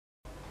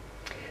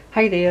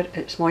Hi there,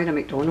 it's Moira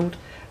McDonald.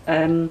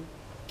 I'm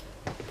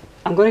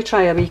going to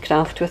try a wee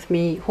craft with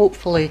me.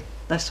 Hopefully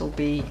this will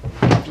be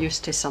of use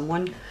to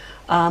someone.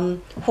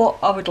 What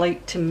I would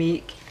like to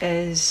make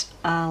is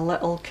a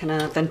little kind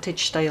of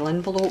vintage style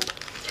envelope.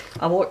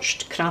 I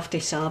watched Crafty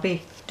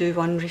Sabbie do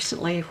one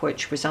recently,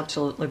 which was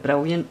absolutely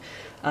brilliant.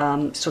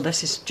 So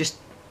this is just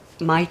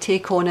my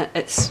take on it.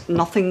 It's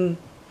nothing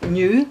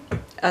new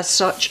as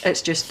such,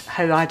 it's just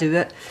how I do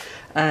it.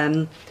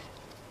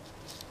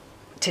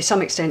 To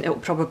some extent it'll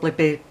probably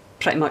be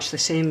pretty much the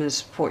same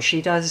as what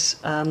she does,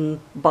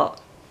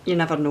 but you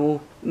never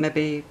know,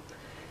 maybe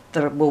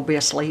there will be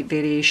a slight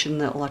variation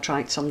that will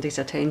attract somebody's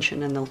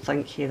attention and they'll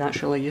think, hey,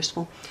 that's really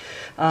useful.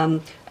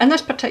 In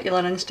this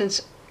particular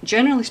instance,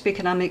 generally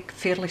speaking, I make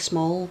fairly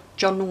small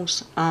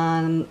journals,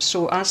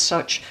 so as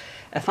such,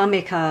 if I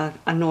make a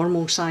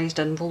normal sized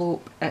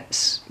envelope,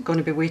 it's going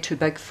to be way too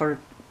big for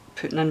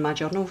putting in my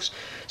journals.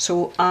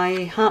 So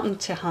I happen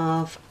to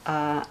have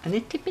an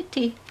itty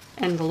bitty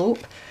envelope.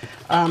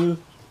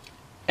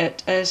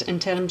 It is, in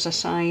terms of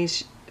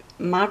size,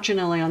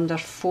 marginally under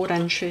 4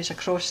 inches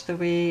across the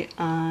way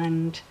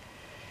and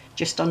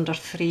just under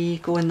 3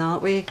 going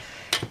that way.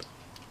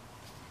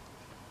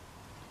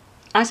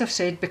 As I've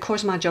said,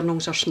 because my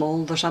journals are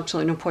small, there's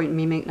absolutely no point in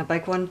me making a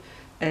big one,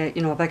 a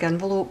big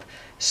envelope.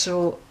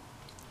 So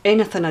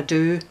anything I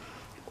do,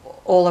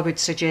 all I would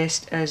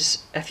suggest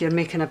is, if you're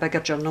making a bigger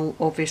journal,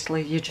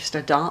 obviously you just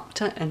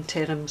adapt it in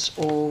terms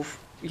of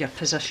your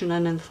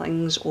positioning and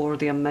things, or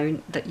the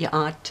amount that you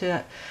add to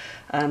it.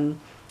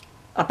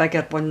 A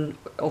bigger one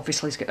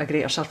obviously has got a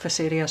greater surface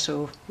area,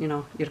 so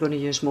you're going to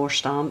use more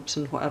stamps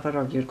and whatever,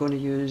 or you're going to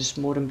use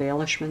more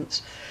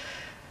embellishments.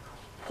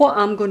 What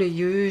I'm going to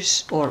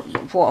use, or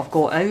what I've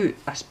got out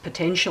as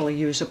potentially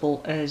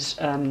usable, is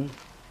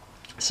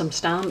some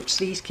stamps.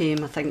 These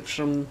came, I think,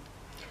 from,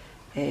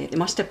 they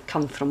must have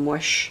come from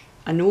Wish.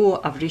 I know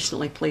I've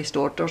recently placed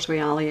orders with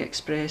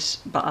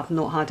AliExpress, but I've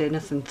not had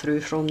anything through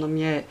from them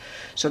yet.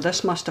 So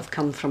this must have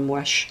come from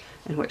Wish,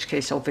 in which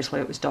case obviously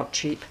it was dirt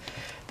cheap.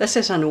 This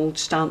is an old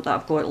stamp that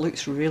I've got. It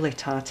looks really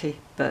tatty,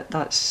 but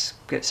that's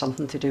got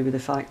something to do with the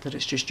fact that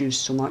it's just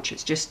used so much.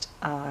 It's just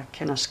a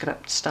kind of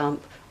script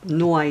stamp.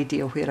 No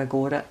idea where I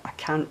got it. I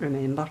can't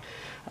remember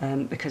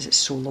because it's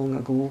so long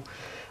ago.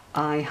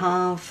 I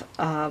have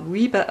a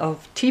wee bit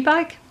of tea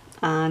bag,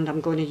 and I'm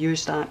going to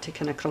use that to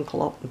kind of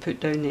crunkle up and put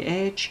down the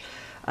edge.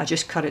 I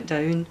just cut it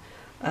down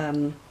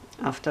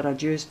after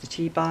I'd used the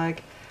tea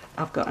bag.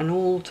 I've got an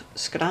old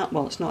scrap,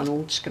 well, it's not an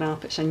old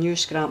scrap, it's a new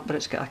scrap, but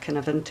it's got a kind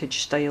of vintage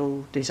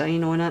style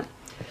design on it.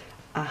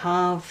 I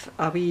have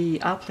a wee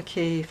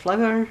applique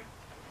flower,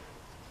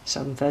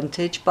 some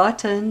vintage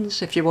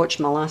buttons. If you watched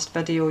my last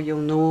video, you'll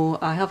know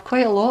I have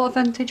quite a lot of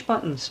vintage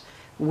buttons.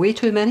 Way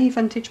too many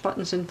vintage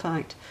buttons, in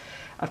fact.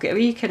 I've got a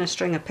wee kind of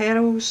string of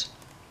pearls,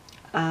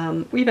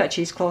 wee bit of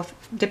cheesecloth,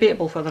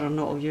 debatable whether or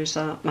not I'll use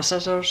that, my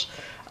scissors,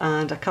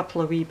 and a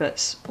couple of wee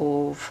bits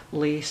of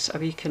lace, a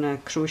wee kind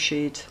of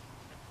crocheted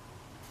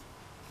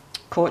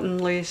cotton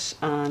lace,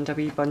 and a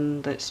wee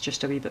bun that's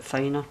just a wee bit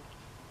finer.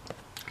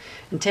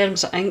 In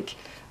terms of ink,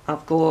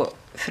 I've got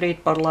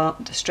frayed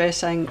burlap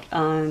distress ink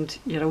and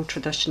your old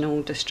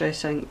traditional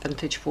distress ink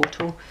vintage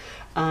photo,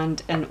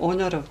 and in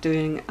honour of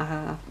doing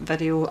a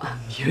video,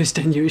 I've used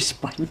a new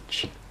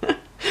sponge.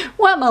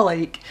 What am I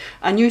like?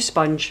 A new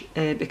sponge,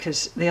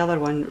 because the other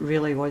one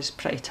really was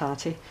pretty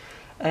tatty.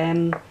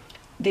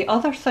 The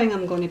other thing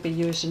I'm going to be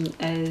using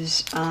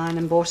is an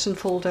embossing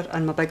folder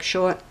and my Big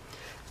Shot.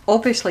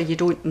 Obviously you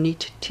don't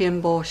need to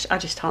emboss, I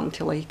just happen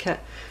to like it.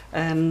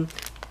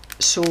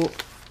 So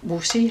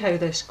we'll see how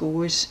this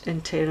goes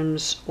in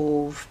terms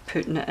of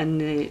putting it in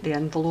the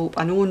envelope.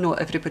 I know not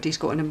everybody's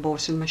got an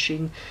embossing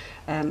machine,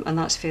 and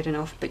that's fair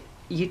enough, but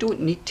you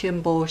don't need to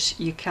emboss.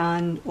 You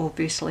can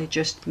obviously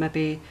just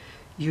maybe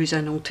use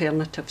an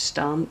alternative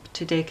stamp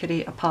to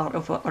decorate a part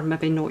of it, or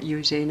maybe not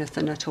use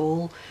anything at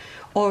all.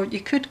 Or you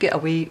could get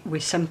away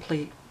with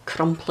simply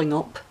crumpling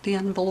up the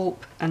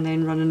envelope and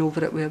then running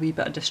over it with a wee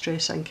bit of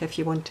distress ink if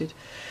you wanted.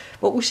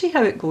 But we'll see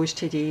how it goes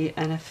today,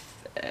 and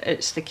if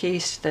it's the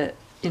case that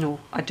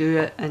I do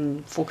it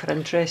and folk are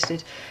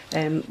interested,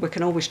 we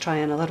can always try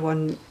another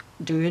one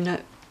doing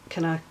it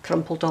kind of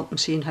crumpled up and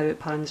seeing how it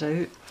pans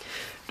out.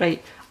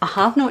 Right, I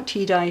have not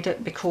tea dyed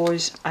it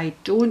because I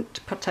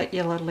don't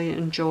particularly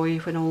enjoy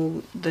when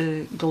all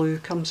the glue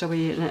comes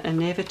away, and it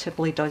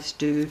inevitably does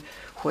do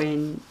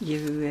when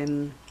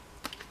you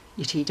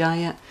tea dye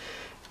it.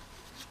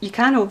 You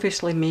can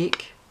obviously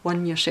make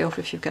one yourself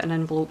if you've got an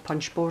envelope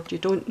punch board. You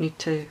don't need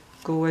to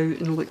go out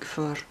and look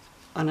for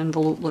an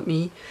envelope like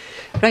me.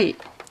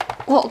 Right,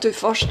 what I'll do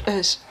first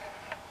is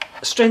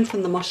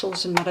strengthen the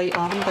muscles in my right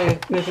arm by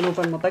moving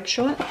over my Big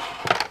Shot.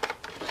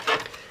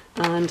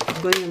 And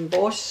I'm going to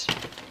emboss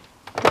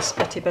this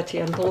itty bitty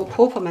envelope.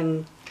 Hope I'm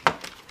in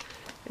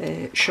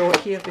shot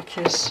here,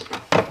 because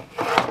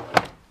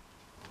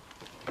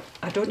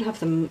I don't have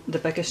the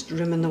biggest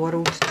room in the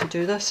world to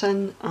do this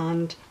in,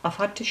 and I've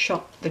had to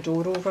shut the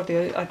door over.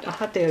 I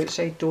had the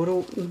outside door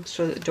open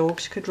so that the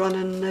dogs could run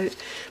in and out,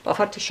 but I've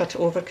had to shut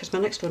it over because my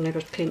next door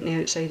neighbour's painting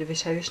the outside of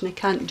his house and he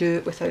can't do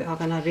it without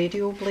having a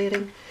radio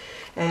blaring.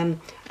 And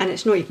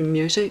it's not even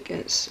music,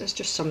 it's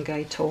just some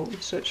guy talking,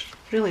 so it's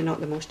really not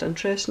the most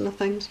interesting of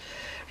things.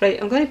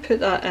 Right, I'm going to put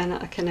that in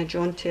at a kind of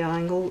jaunty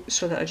angle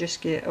so that I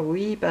just get a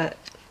wee bit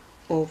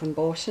of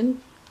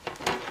embossing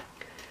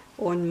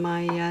on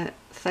my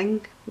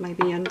thing, my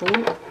wee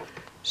envelope.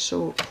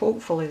 So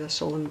hopefully this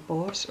will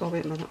emboss. Oh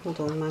wait a minute, hold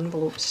on, my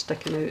envelope's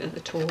sticking out at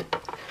the top,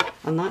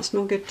 and that's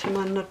no good to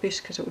my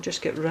Nurbies because it will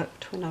just get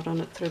ripped when I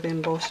run it through the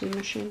embossing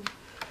machine.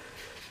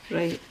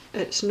 Right,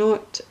 it's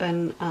not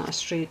in at a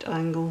straight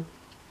angle,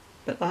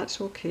 but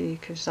that's okay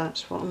because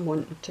that's what I'm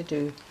wanting to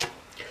do.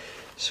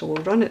 So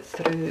we'll run it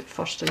through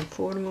first and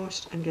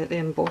foremost and get the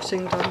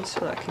embossing done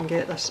so that I can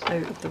get this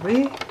out of the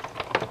way.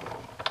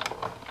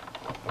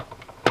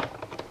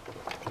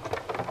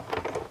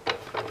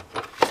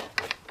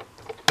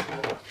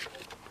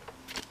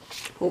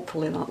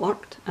 Hopefully that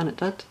worked, and it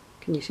did.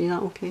 Can you see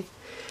that okay?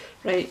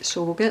 Right,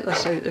 so we'll get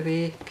this out of the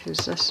way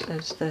because this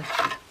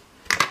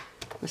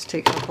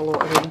takes up a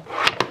lot of room.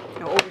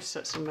 It always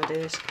sits on my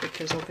desk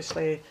because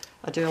obviously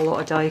I do a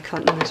lot of die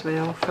cutting as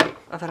well for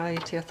a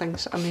variety of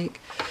things that I make.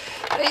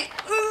 Right.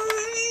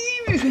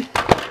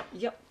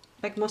 Yep,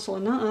 big muscle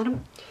in that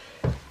arm.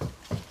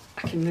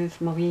 I can move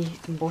my wee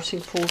embossing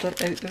folder out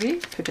the way,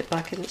 put it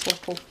back in its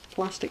little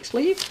plastic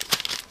sleeve.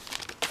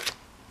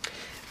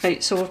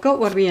 Right, so we've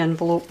got our wee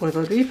envelope with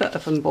a wee bit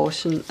of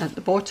embossing at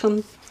the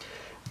bottom,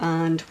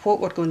 and what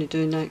we're going to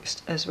do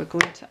next is we're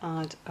going to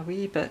add a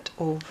wee bit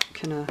of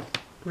kind of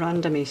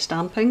randomy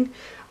stamping.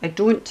 I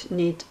don't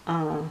need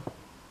a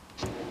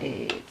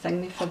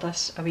thingy for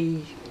this, a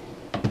wee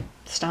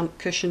stamp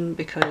cushion,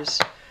 because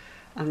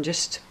I'm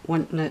just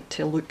wanting it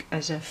to look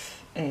as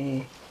if,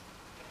 hold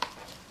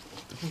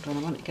on,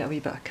 I want to get a wee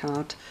bit of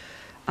card.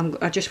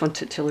 I just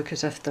want it to look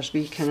as if there's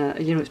wee kind of,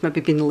 you know, it's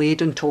maybe been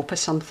laid on top of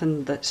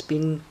something that's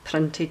been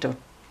printed or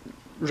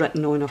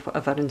written on or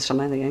whatever, and some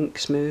of the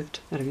ink's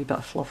moved, or a wee bit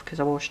of fluff because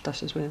I washed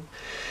this as well.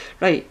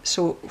 Right,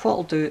 so what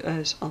I'll do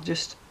is I'll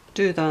just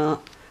do that.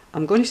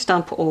 I'm going to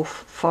stamp it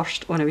off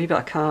first on a wee bit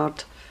of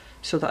card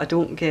so that I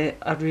don't get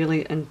a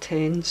really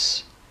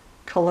intense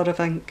colour of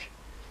ink,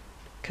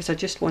 because I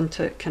just want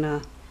it kind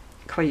of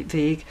quite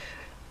vague.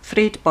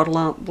 Frayed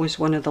burlap was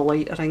one of the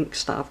lighter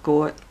inks that I've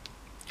got.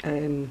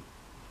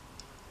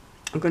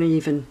 I'm going to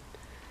even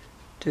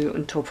do it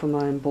on top of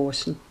my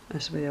embossing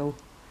as well,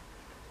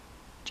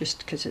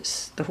 just because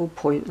it's the whole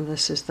point of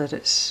this is that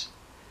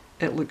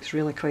it looks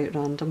really quite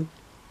random.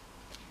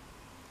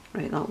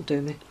 Right, that'll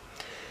do me.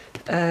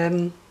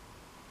 In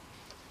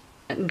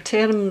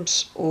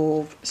terms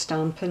of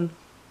stamping,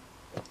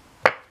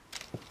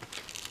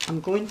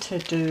 I'm going to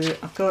do,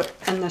 I've got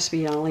in this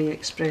wee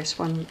AliExpress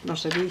one,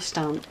 there's a wee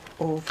stamp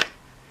of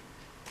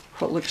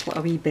what looks like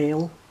a wee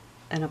bell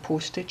in a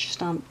postage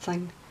stamp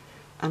thing,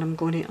 and I'm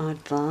going to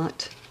add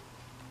that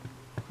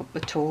up the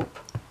top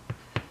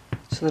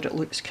so that it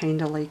looks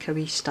kind of like a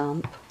wee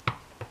stamp.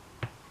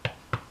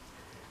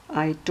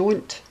 I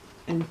don't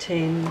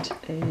intend,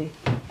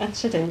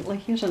 incidentally,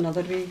 here's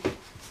another wee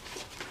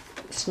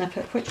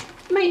snippet which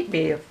might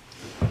be of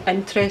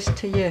interest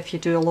to you if you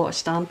do a lot of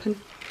stamping.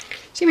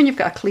 See, when you've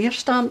got a clear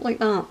stamp like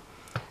that,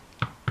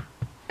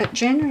 it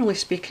generally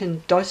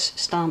speaking does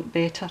stamp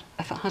better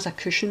if it has a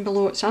cushion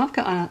below it. So I've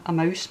got a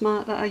mouse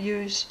mat that I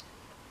use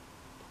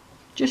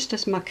just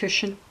as my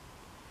cushion.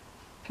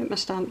 Put my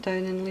stamp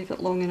down and leave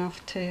it long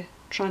enough to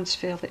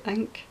transfer the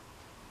ink.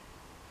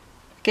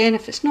 Again,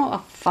 if it's not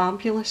a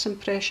fabulous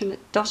impression,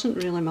 it doesn't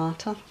really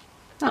matter.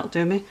 That'll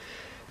do me.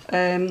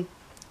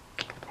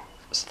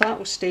 So that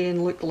will stay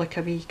and look like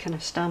a wee kind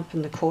of stamp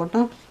in the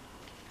corner.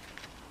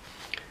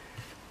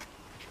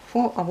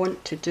 What I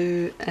want to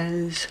do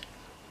is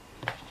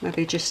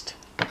maybe just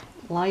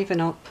liven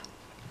up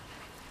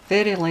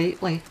very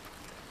lightly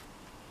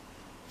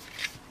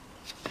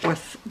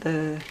with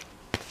the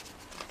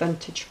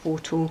vintage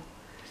photo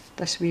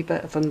this wee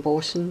bit of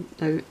embossing.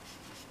 Now,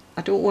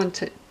 I don't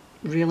want it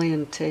really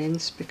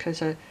intense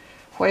because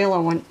while I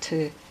want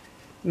to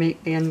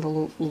make the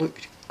envelope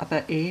look a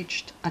bit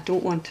aged, I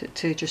don't want it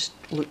to just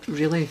look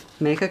really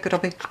mega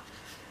grubby.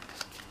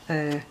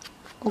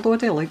 Although I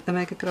do like the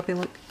mega grubby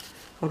look.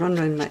 I'll run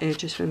round my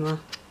edges with my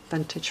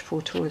vintage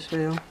photo as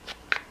well.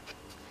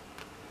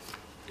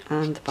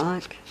 And the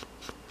back.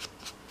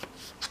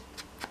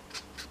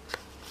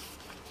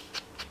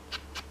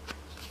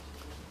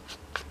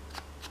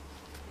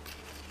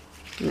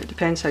 And it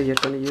depends how you're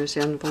going to use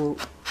the envelope.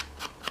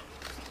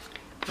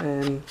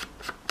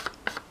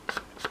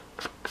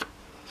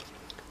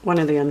 One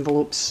of the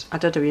envelopes, I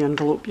did a wee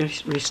envelope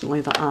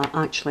recently that I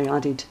actually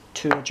added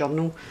to a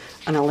journal,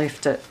 and I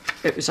left it,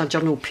 it was a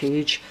journal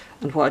page,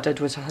 and what I did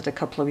was I had a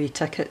couple of wee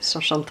tickets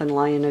or something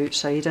lying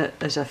outside it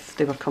as if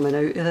they were coming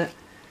out of it.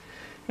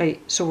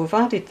 Right, so we've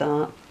added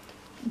that.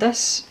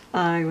 This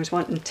I was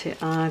wanting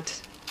to add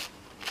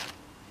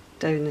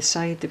down the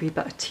side, the wee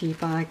bit of tea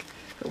bag.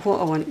 But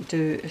what I want to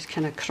do is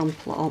kind of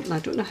crumple it up, and I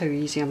don't know how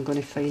easy I'm going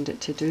to find it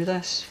to do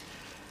this.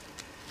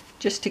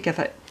 Just to give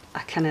it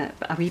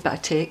a wee bit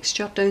of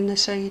texture down the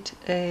side.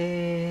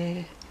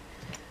 I've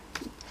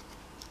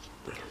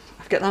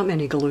got that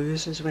many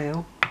glues as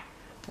well,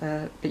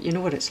 but you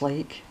know what it's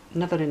like.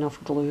 Never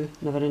enough glue,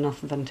 never enough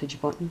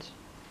vintage buttons.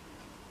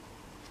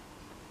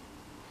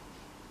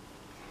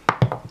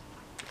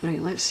 Right,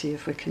 let's see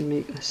if we can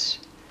make this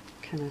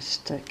kind of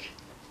stick.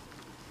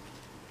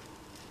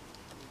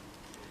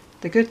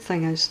 The good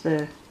thing is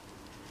the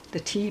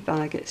tea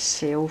bag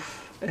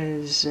itself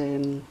is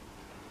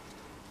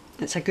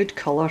it's a good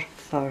colour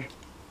for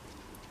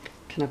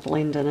kind of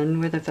blending in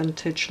with the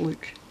vintage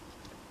look.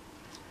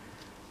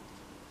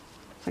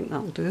 I think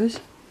that'll do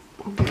us.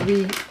 I'll get a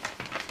wee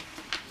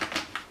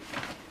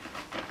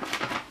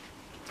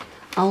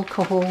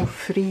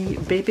alcohol-free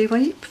baby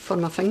wipe for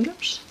my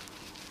fingers,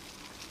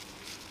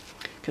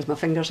 because my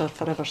fingers are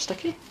forever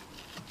sticky.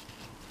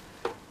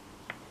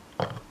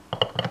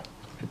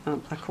 Put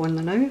that back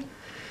on now.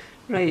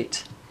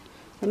 Right,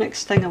 the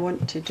next thing I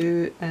want to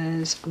do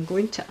is I'm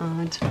going to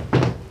add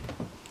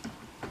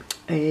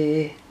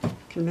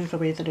can move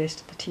away the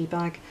rest of the tea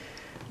bag.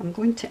 I'm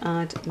going to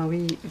add my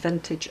wee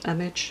vintage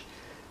image,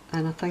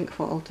 and I think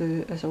what I'll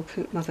do is I'll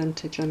put my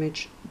vintage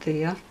image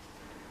there.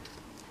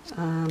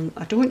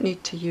 I don't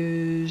need to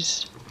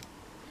use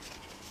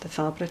the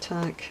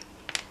Fabri-Tac.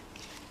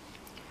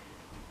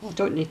 I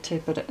don't need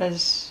to, but it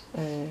does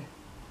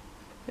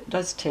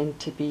tend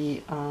to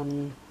be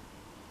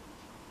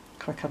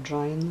quicker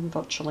drying than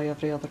virtually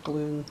every other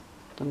glue in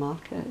the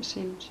market, it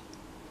seems.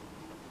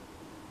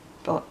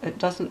 But it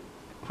doesn't,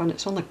 when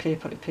it's only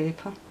paper to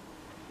paper,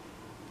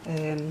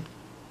 you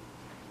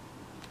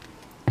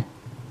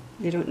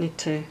don't need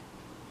to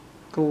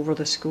go over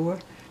the score.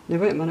 Now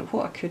wait a minute,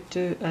 what I could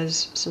do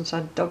is, since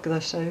I dug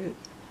this out,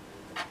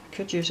 I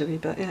could use a wee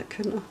bit of it,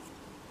 couldn't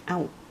I?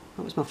 Ow,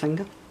 that was my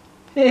finger.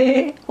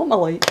 Hey, what am I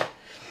like?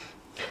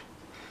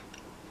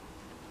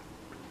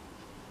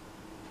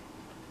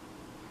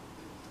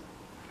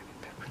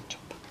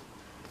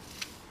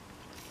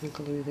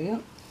 Glue there.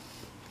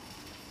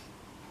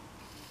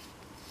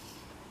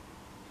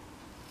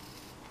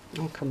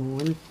 Oh, come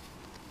on.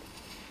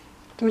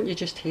 Don't you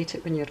just hate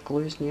it when your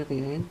glue's near the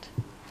end?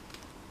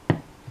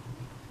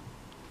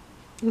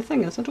 The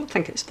thing is, I don't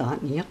think it's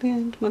that near the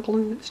end, my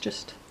glue. It's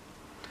just,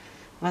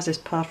 as is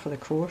par for the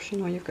course, you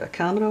know, you've got a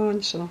camera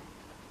on, so.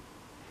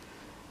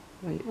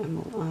 Right,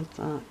 and we'll add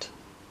that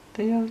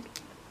there.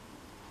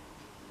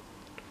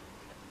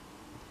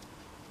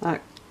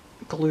 That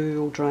glue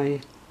will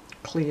dry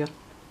clear.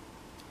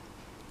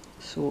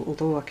 So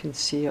although I can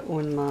see it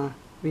on my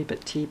wee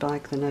bit tea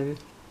bag now,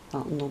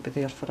 that'll not be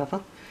there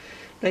forever.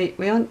 Right,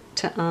 we want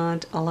to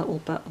add a little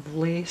bit of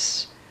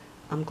lace.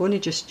 I'm going to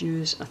just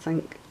use, I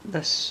think,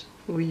 this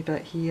wee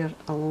bit here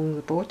along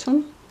the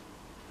bottom.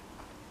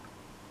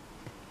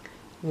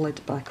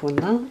 Lid back on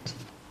that.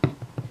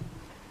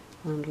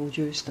 And we'll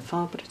use the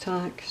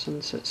Fabri-Tac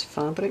since it's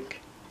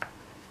fabric.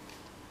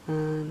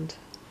 And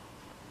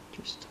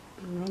just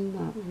run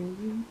that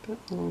wee bit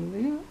along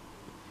there.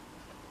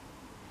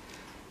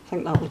 I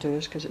think that will do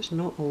us because it's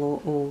not a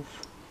lot of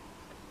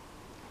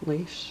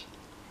lace.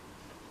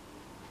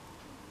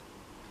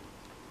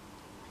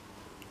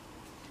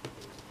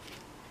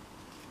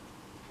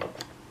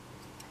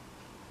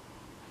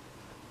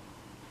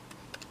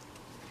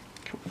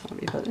 Cover that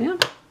wee bit there.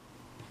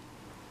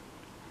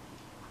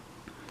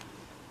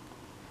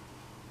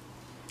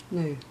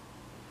 Now,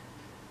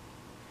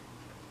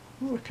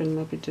 what we can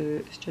maybe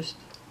do is just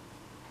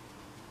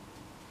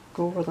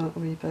go over that a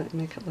wee bit and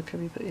make it look a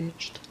wee bit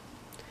edged.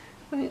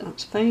 Right,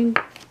 that's fine.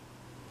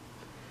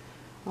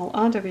 I'll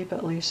add a wee bit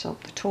of lace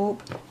up the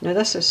top. Now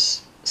this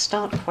is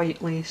stark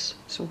white lace,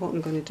 so what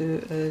I'm going to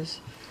do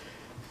is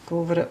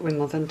go over it with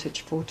my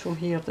vintage photo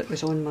here that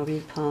was on my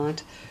wee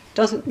pad.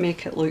 Doesn't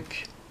make it look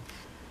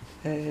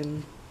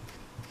brown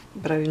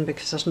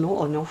because there's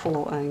not an awful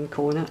lot of ink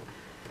on it.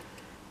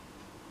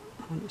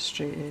 I want a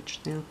straight edge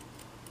there.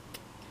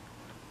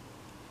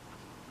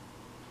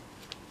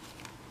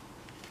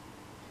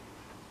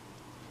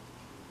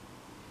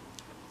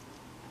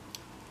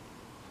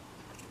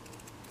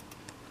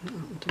 That'll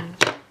do.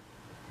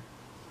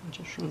 I'll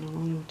just run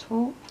along the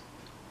top.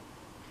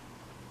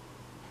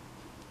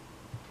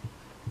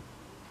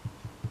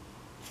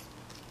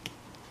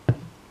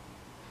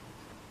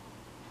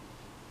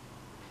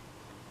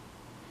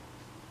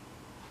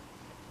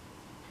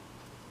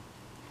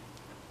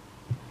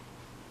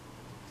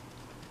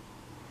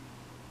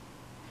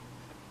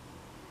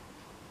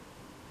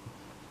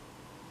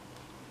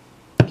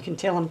 You can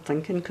tell I'm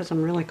thinking because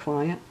I'm really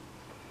quiet.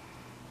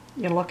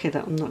 You're lucky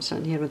that I'm not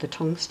sitting here with the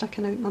tongue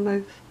sticking out my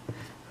mouth,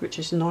 which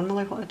is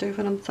normally what I do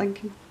when I'm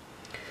thinking.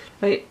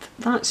 Right,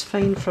 that's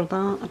fine for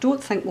that. I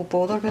don't think we'll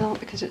bother with that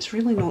because it's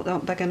really not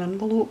that big an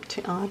envelope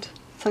to add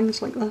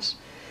things like this.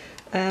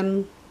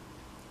 Oh,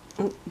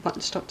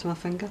 button stuck to my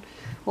finger.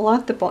 We'll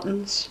add the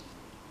buttons.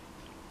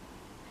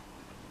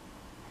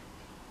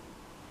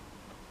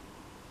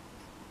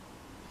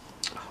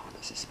 Oh,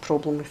 this is the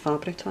problem with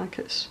Fabri-Tac.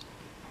 It's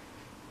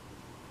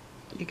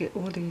you get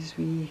all these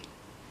wee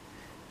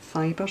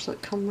fibres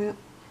that come with it.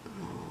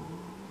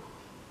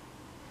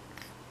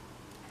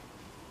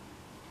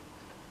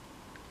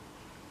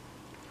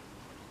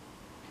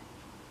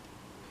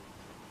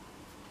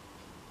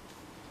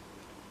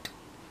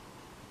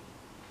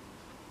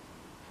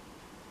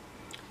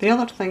 The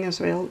other thing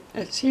as well,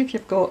 see if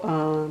you've got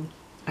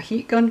a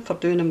heat gun for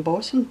doing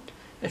embossing,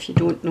 if you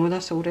don't know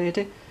this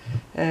already.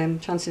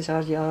 Chances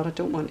are you are, I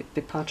don't want to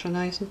be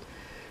patronising.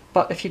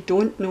 But if you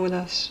don't know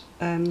this,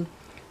 when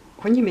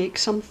you make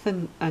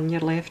something and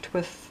you're left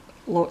with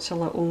lots of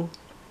little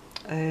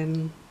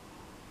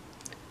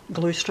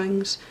glue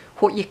strings,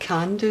 what you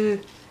can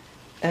do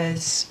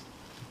is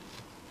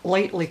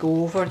lightly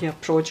go over your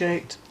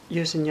project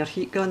using your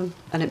heat gun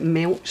and it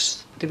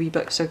melts the wee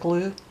bits of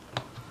glue.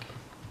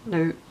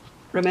 Now,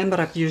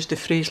 remember I've used the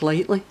phrase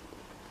lightly,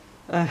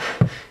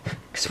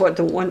 because what I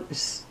don't want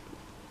is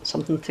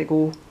something to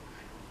go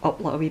up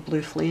like a wee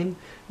blue flame.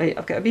 Right,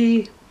 I've got a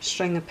wee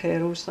string of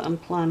pearls that I'm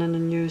planning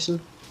on using,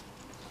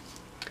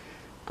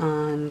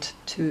 and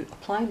to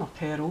apply my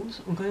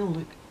pearls, I'm going to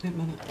look, wait a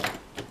minute,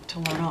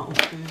 till I rattle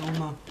through all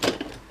my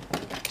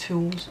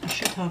tools. I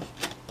should have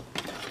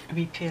a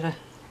wee pair of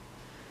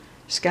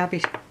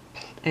Sabbie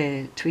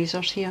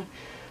tweezers here.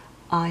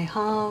 I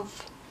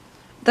have,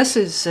 this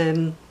is,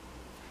 I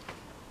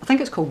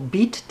think it's called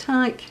bead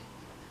tack,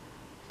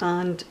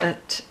 and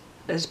it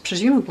is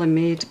presumably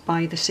made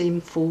by the same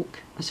folk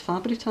as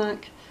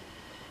Fabri-Tac.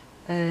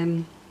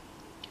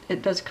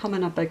 It does come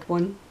in a big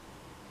one,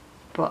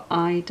 but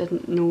I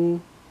didn't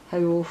know how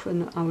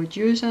often I would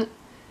use it,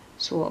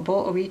 so I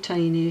bought a wee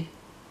tiny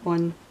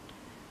one,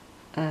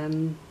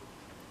 and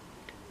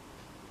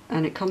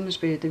it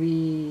comes with the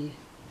wee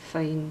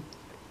fine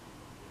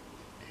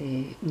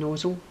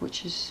nozzle,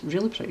 which is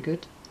really pretty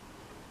good.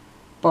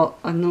 But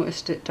I've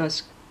noticed it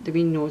does, the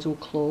wee nozzle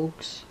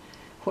clogs.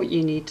 What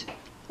you need,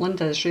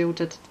 Linda Israel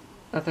did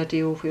a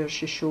video where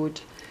she showed,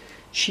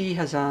 she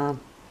has a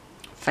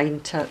fine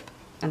tip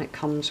and it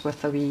comes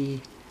with a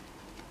wee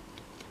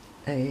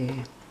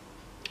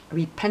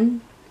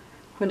pin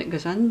when it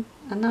goes in,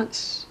 and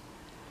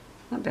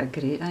that'd be a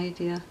great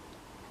idea.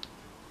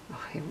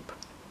 Oh, help.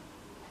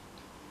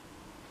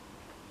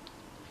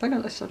 Have I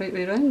got this the right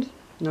way round?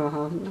 No, I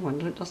haven't. No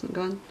wonder it doesn't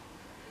go in.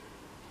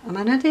 I'm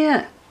an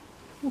idiot.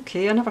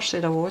 Okay, I never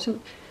said I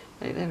wasn't.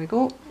 Right, there we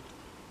go.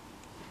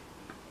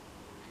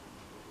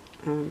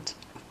 And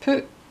I've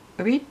put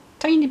a wee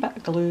tiny bit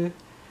of glue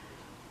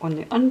on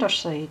the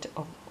underside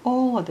of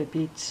all of the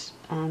beads,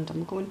 and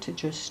I'm going to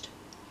just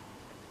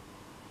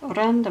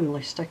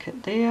randomly stick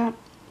it there.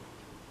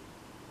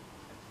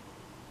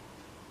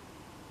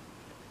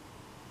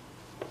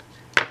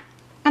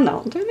 And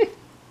that'll do me.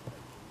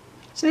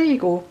 So there you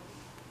go.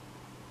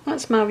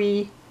 That's my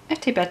wee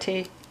itty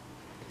bitty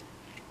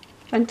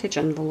vintage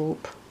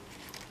envelope,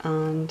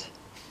 and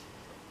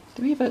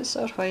the wee bits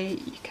that are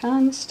white, you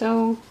can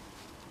still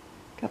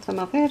give them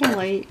a very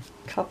light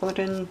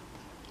covering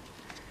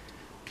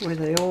with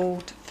the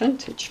old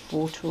vintage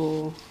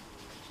photo.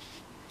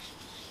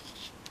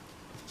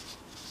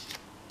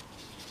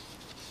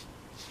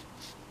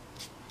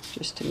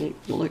 Just to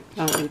make them look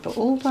that wee bit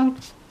older.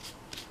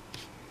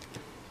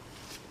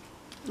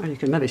 Or you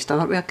can maybe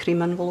start with a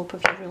cream envelope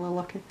if you're really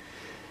lucky.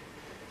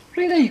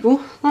 Right, there you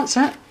go, that's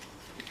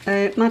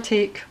it. My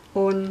take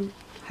on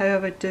how I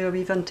would do a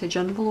wee vintage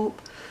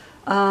envelope.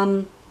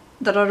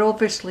 There are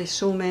obviously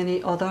so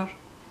many other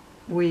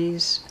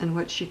ways in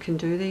which you can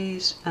do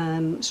these,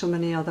 so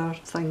many other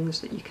things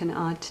that you can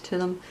add to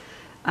them,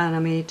 and I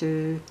may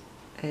do,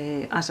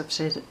 as I've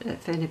said,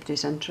 if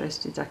anybody's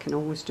interested, I can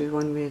always do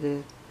one with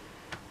the,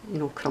 you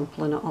know,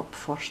 crumpling it up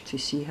first to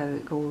see how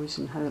it goes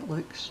and how it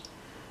looks,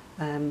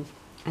 and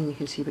you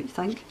can see what you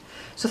think.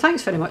 So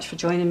thanks very much for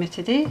joining me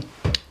today.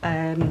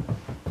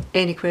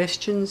 Any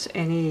questions,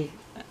 any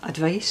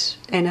advice,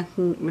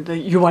 anything that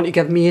you want to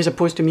give me as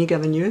opposed to me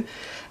giving you,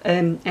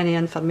 any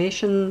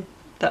information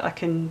that I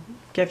can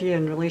give you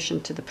in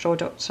relation to the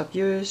products I've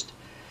used,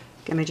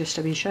 give me just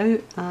a wee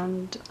shout,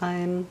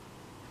 and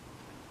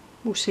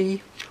we'll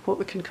see what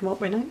we can come up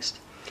with next.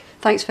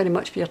 Thanks very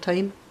much for your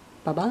time.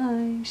 Bye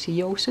bye, see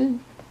you all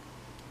soon.